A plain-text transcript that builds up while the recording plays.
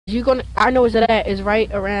You gonna? I know where that is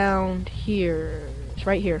right around here. It's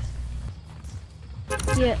right here.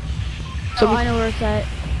 Yeah. So I know where it's at.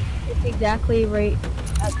 It's exactly right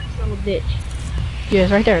at this little ditch. Yeah,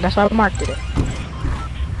 it's right there. That's why I marked it.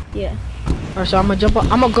 Yeah. Alright, so I'm gonna jump.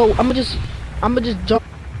 I'm gonna just jump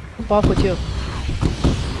off with you.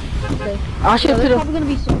 Okay. I should have There's put probably gonna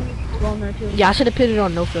be so many people on there too. Yeah, I should have put it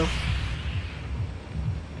on no fill.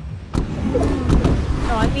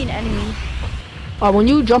 No, I mean enemies. When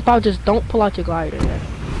you jump out, just don't pull out your glider. Yeah.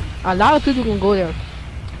 A lot of people can go there,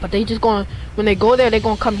 but they just gonna when they go there, they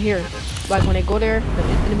gonna come here. Like when they go there, the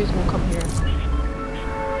enemies gonna come here.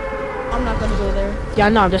 I'm not gonna go there. Yeah, I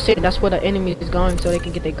know. I'm just saying that's where the enemy is going, so they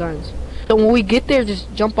can get their guns. So when we get there,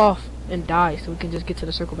 just jump off and die, so we can just get to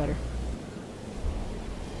the circle better.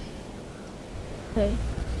 Okay.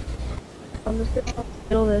 I'm just gonna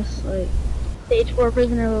middle this like stage 4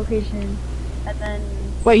 prisoner location, and then.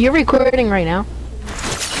 Wait, you're recording right now?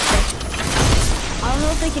 I don't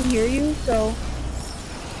know if they can hear you, so.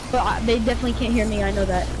 But they definitely can't hear me. I know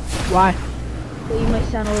that. Why? So you might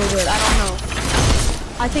sound a little weird. I don't know.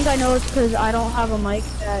 I think I know it's because I don't have a mic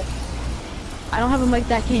that. I don't have a mic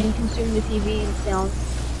that can consume the TV and sound.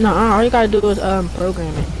 No, all you gotta do is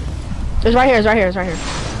program it. It's right here. It's right here. It's right here.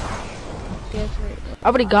 Yeah, it's right. I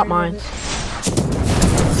already got mine.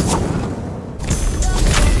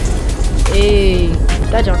 Hey,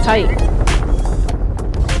 that jump tight.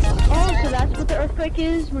 Oh, so that's what the earthquake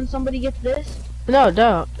is when somebody gets this? No,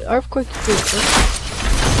 earthquake is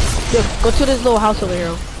yeah, go to this little house over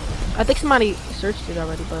here. I think somebody searched it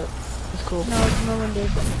already, but it's cool. No, no one did.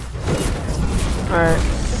 Alright.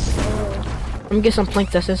 Oh. Let me get some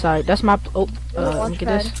planks that's inside. That's my let me get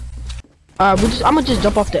this. I'm gonna just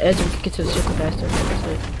jump off the edge and we can get to the circle faster. That's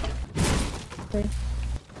it. Okay.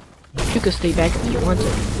 You can stay back if you want to.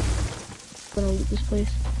 I'm gonna loot this place.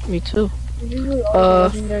 Me too. Usually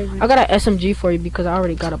I got an SMG for you because I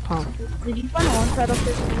already got a pump. Did you find a launch pad up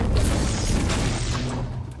there?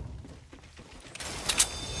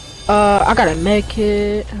 I got a med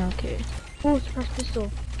kit. Okay. Oh, suppressed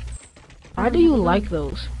pistol. Why do you like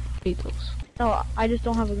those? Hate those. No, I just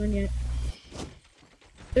don't have a gun yet.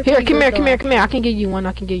 Here, come here. I can give you one.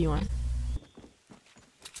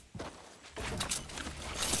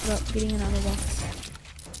 Stop getting an ammo box.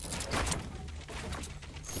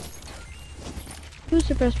 2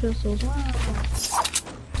 suppressed pistols. Wow.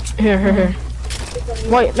 Here.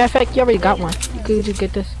 Wait, matter of fact, you already got one. You could just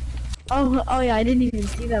get this. Oh yeah, I didn't even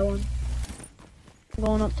see that one.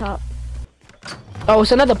 Going up top. Oh,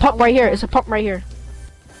 it's another pump right here. It's a pump right here.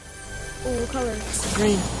 Oh, what color?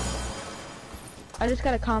 Green. I just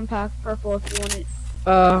got a compact purple if you want it.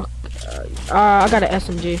 I got an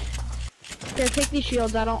SMG. Here, take these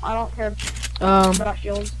shields. I don't care about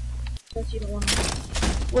shields. Unless you don't want them.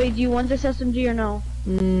 Wait, do you want this SMG or no?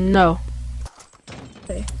 No.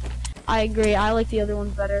 Okay. I agree. I like the other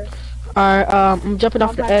ones better. Alright, I'm jumping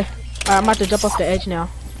off the edge. I'm about to jump off the edge now.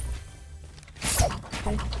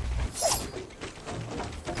 Okay.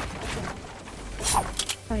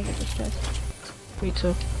 Trying to get this chest. Me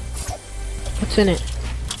too. What's in it?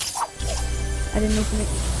 I didn't open it.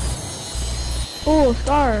 Oh,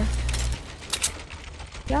 scar.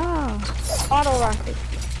 Yeah. Auto rocket.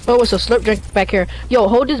 Oh, it's a slurp drink back here. Yo,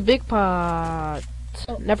 hold this big pot.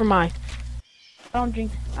 Oh. Never mind. I don't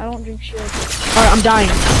drink shields. Alright, I'm dying.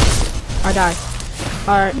 I die.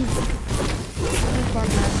 Alright.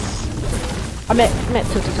 I'm at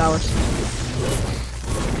Tilted Towers.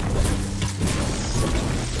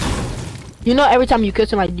 You know every time you kill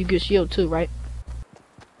somebody you get shield too, right?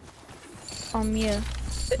 Yeah.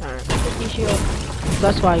 Alright. 50 shield.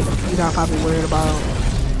 That's why you got probably worried about.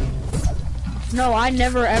 No, I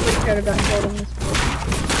never ever cared about shield in this game.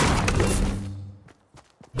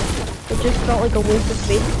 It just felt like a waste of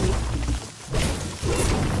space to me.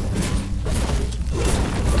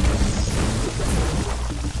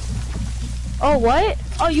 Oh, what?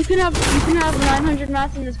 Oh, you can have 900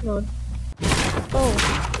 mats in this mode. Oh.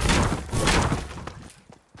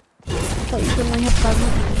 I thought you could only have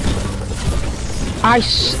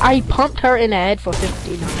 500. I pumped her in the head for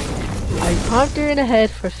 59. I pumped her in the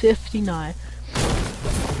head for 59.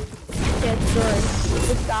 Yeah, it's good.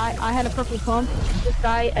 This guy, I had a purple pump. This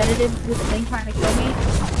guy edited this thing trying to kill me.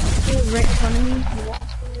 He was right in front of me. He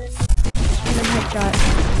walked in, and then headshot.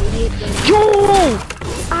 Yo!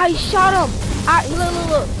 I shot him!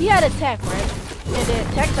 Look. He had a tech, right? And the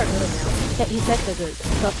techs are good now. His techs are good.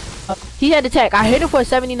 So, he had the tech. I hit him for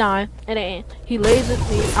 79, and then he lasered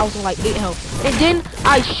me. I was on like 8 health. And then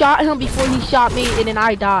I shot him before he shot me, and then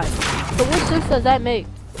I died. So what sense does that make?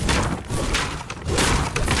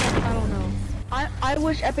 I don't know. I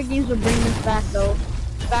wish Epic Games would bring this back though.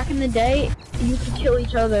 back in the day, you could kill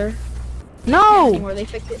each other. No! Anymore. They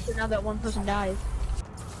fixed it so now that one person dies.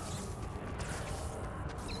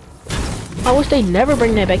 I wish they never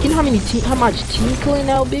bring that back. You know how much team killing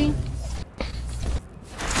that would be?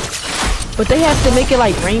 But they have to make it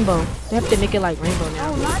like Rainbow. They have to make it like Rainbow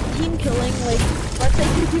now. Oh, not team killing. Like, let's say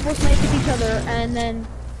two people sniped at each other, and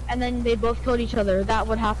then they both killed each other. That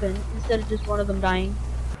would happen instead of just one of them dying.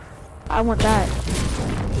 I want that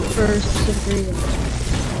for a specific reason.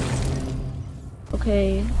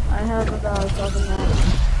 Okay, I have about 1,000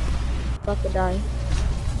 match. About to die.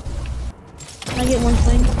 Can I get one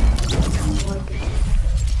thing? Okay,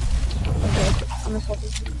 I'm gonna swap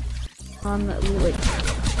this on like.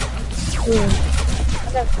 I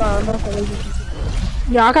got scar. I'm not lazy.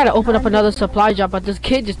 Yeah, I gotta open up another supply drop, but this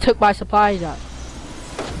kid just took my supply drop.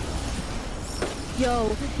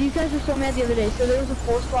 Yo, these guys were so mad the other day. So there was a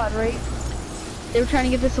 4 squad, right? They were trying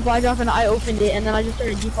to get the supply drop, and I opened it, and then I just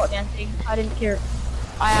started default dancing. I didn't care.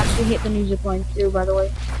 I actually hate the new zip line too, by the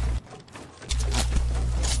way.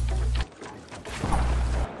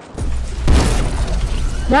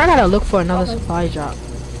 Now I gotta look for another supply drop.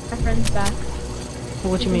 My friend's back.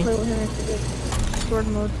 What you mean? Play with him if they get sword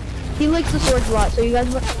mode. He likes the swords a lot, so you guys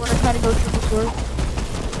want to try to go through the sword?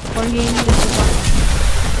 One game, this is one.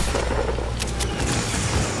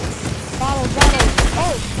 Bottle.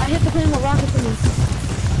 Oh, I hit the plane with rockets in me.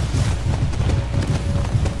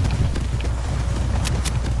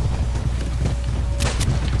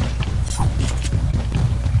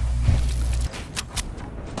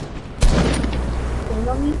 Stand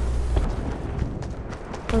on me?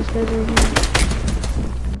 Those guys are here.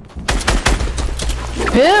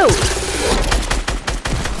 Who?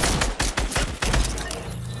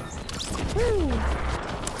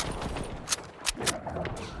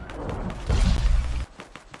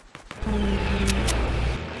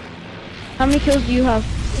 How many kills do you have?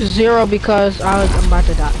 0 because I'm about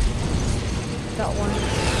to die. Got one.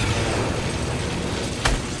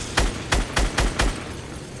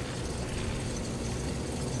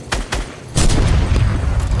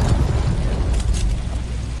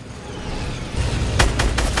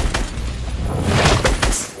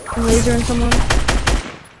 I'm lasering someone.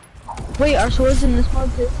 Wait, are swords in this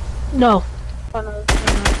mod too? No. Oh no,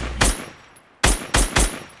 they're not.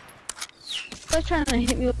 He's trying to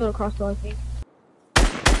hit me with a crossbow, I think.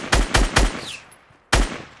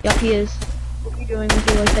 Yup, he is. What are you doing with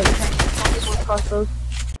you like that? You're trying to hit people with crossbows.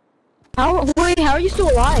 Wait, how are you still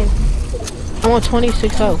alive? I'm on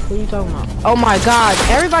 26 health. What are you talking about? Oh my god.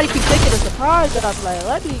 Everybody keeps taking a surprise that I'm like,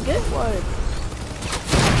 let me get one.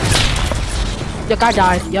 Look, I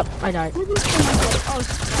died. Yep, I died. Oh,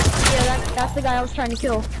 yeah, that's the guy I was trying to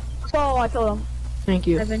kill. So I killed him. Thank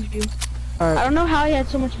you. I avenged you. Alright. I don't know how he had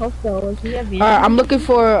so much health though. Like, he had Alright, I'm looking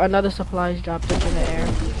for another supplies drop that's in the air.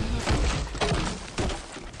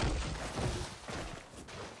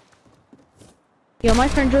 Yo, my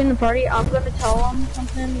friend joined the party. I'm gonna tell him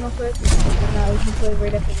something real quick. And we can play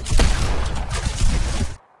right after this.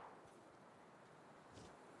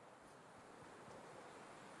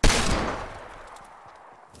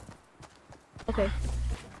 Okay.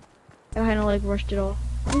 I kind of like rushed it all.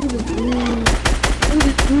 Look at this food. Look at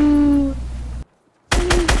this food. Look at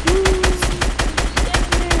this food.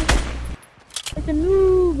 Standing there. Like a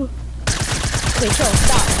noob. Okay, chill.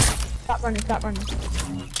 Stop. Stop running. Stop running.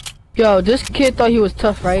 Yo, this kid thought he was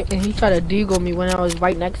tough, right? And he tried to deagle me when I was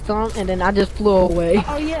right next to him, and then I just flew away.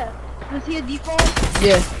 Oh yeah. Was he a default?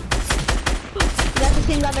 Yeah. That's the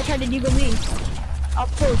same guy that tried to deagle me. Up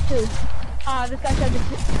close too. This guy tried to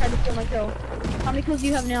steal my kill. How many kills do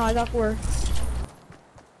you have now? I got 4.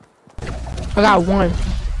 I got 1.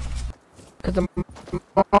 Cause I'm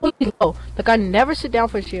really low. Like I never sit down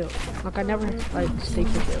for shield. Like I never like stay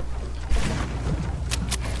for shield.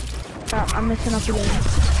 Crap, I'm messing up again.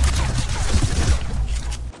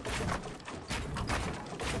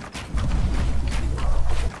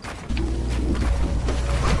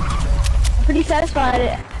 I'm pretty satisfied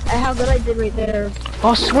at how good I did right there.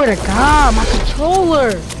 Oh, swear to God, my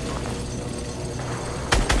controller!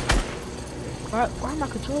 Why my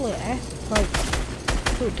controller ass like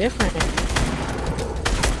so different?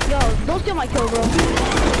 Yo, don't steal my kill, bro.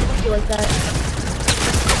 Don't be like that.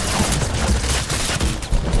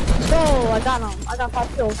 Oh, I got him. I got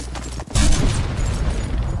 5 kills.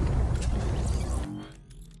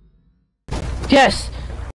 Yes.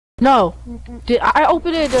 No. Did I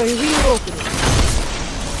open it or he opened it?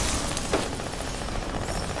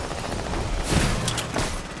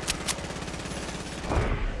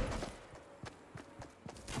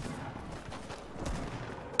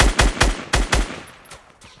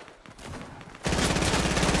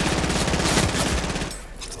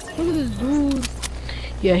 Look at this dude.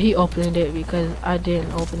 Yeah, he opened it because I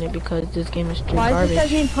didn't open it because this game is straight Why is garbage. this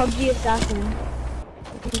guy's name PUBG Assassin?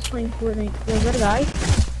 He's playing Fortnite. Yo, is that a guy?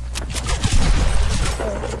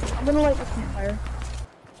 Oh, I'm gonna light the campfire.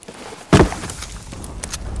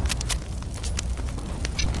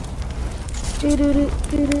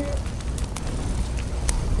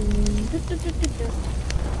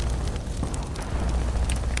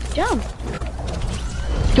 Jump!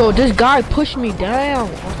 Yo, this guy pushed me down.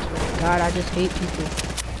 Oh my god, I just hate people.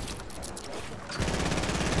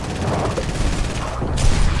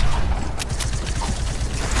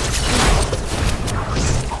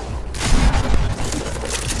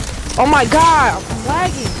 Oh my god, I'm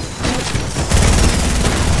lagging.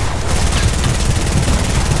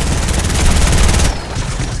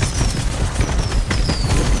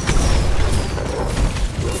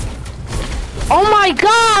 Oh my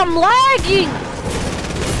god, I'm lagging!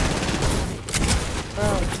 Bro,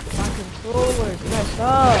 my controller's messed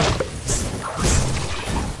up.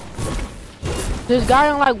 This guy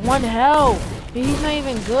on like 1 health. He's not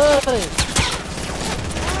even good.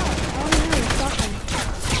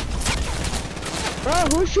 Bro,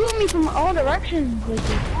 who's shooting me from all directions? Like,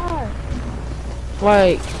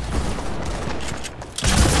 Like,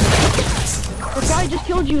 the guy just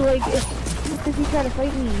killed you, like, if he tried to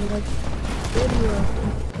fight me, like,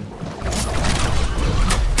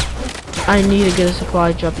 I need to get a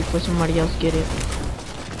supply drop before somebody else get it.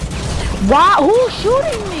 Why? Who's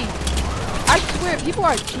shooting me? I swear, people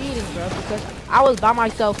are cheating, bro, because I was by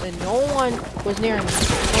myself and no one was near me.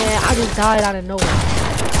 And I just died out of nowhere.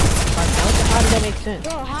 Like, how does that make sense?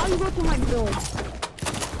 Bro, how you go to my build?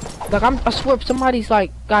 Like, I swear somebody's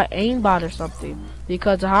like got aimbot or something.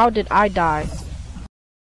 Because how did I die?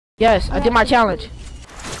 Yes, I did my challenge.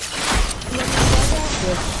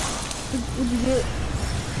 What'd you get?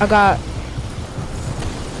 I got.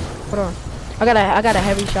 Hold on. I got a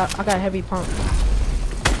heavy shot. I got a heavy pump.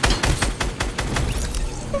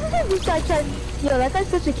 This guy tried. Yo, that guy's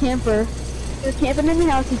such a camper. He was camping in the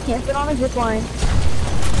house. He's camping on a zip line.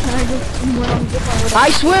 And I just went on the zip line with him. I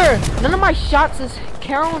swear, none of my shots is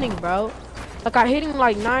counting, bro. Like I hit him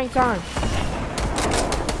like 9 times.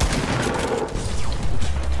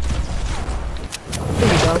 Here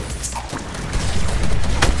we go.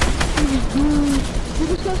 You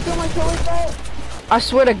just gonna steal my toilet belt? I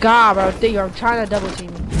swear to God, bro, they are trying to double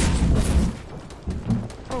team me.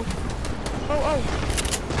 Oh,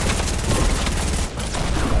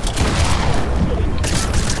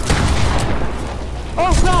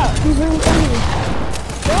 oh crap! He's really funny.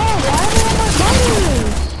 Oh, why are they on my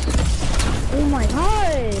bodies? Oh my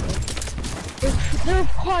god! They're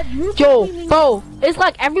quadrupling Yo, me. bro, it's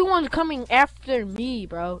like everyone's coming after me,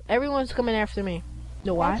 bro. Everyone's coming after me.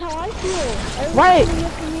 Know why? That's how I feel. Right.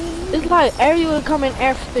 Everyone's coming after me. It's like everyone coming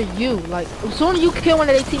after you. Like, as soon as you kill one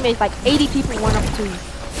of their teammates, like 80 people run up to you.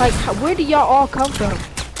 Like, where do y'all all come from?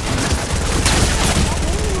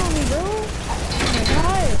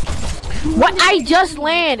 What? I just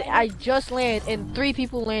landed, and 3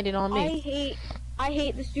 people landed on me. I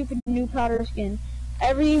hate the stupid new powder skin.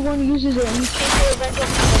 Everyone uses it, and you can't get revenge on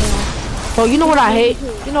someone. Bro, you know what I hate?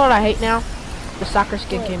 You know what I hate now? The soccer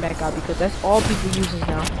skin came back out because that's all people uses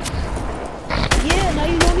now. Yeah, now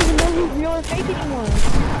you don't even know who's real or fake anymore.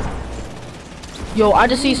 Yo, I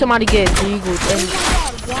just see somebody get deagled. Oh my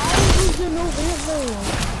god, why is there no vent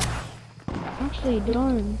though? Actually,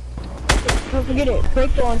 done. Don't forget it.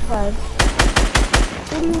 Break the launch pad.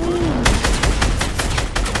 What do you mean?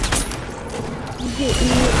 You get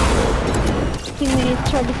teammates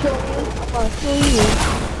tried to kill me. I'll kill you.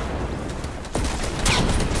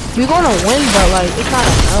 We're gonna win, but like it's not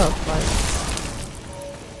enough. Like,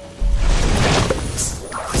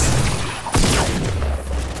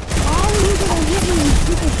 how are you gonna hit me, you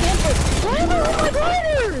stupid camper? Why are there all my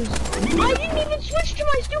gliders? I didn't even switch to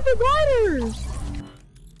my stupid gliders.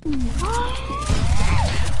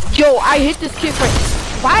 yo, I hit this kid for.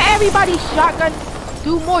 Why everybody shotgun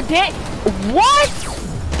do more damage? What?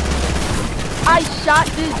 I shot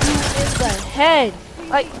this dude in the head.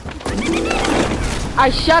 Like,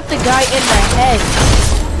 I shot the guy in the head.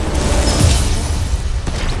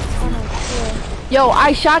 Yo,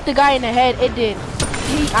 I shot the guy in the head. It did.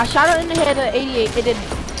 I shot him in the head at 88. It didn't.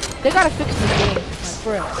 They gotta fix this game. Like,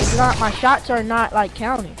 for real. It's not. My shots are not like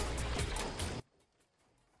counting.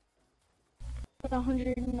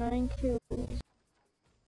 109 kills.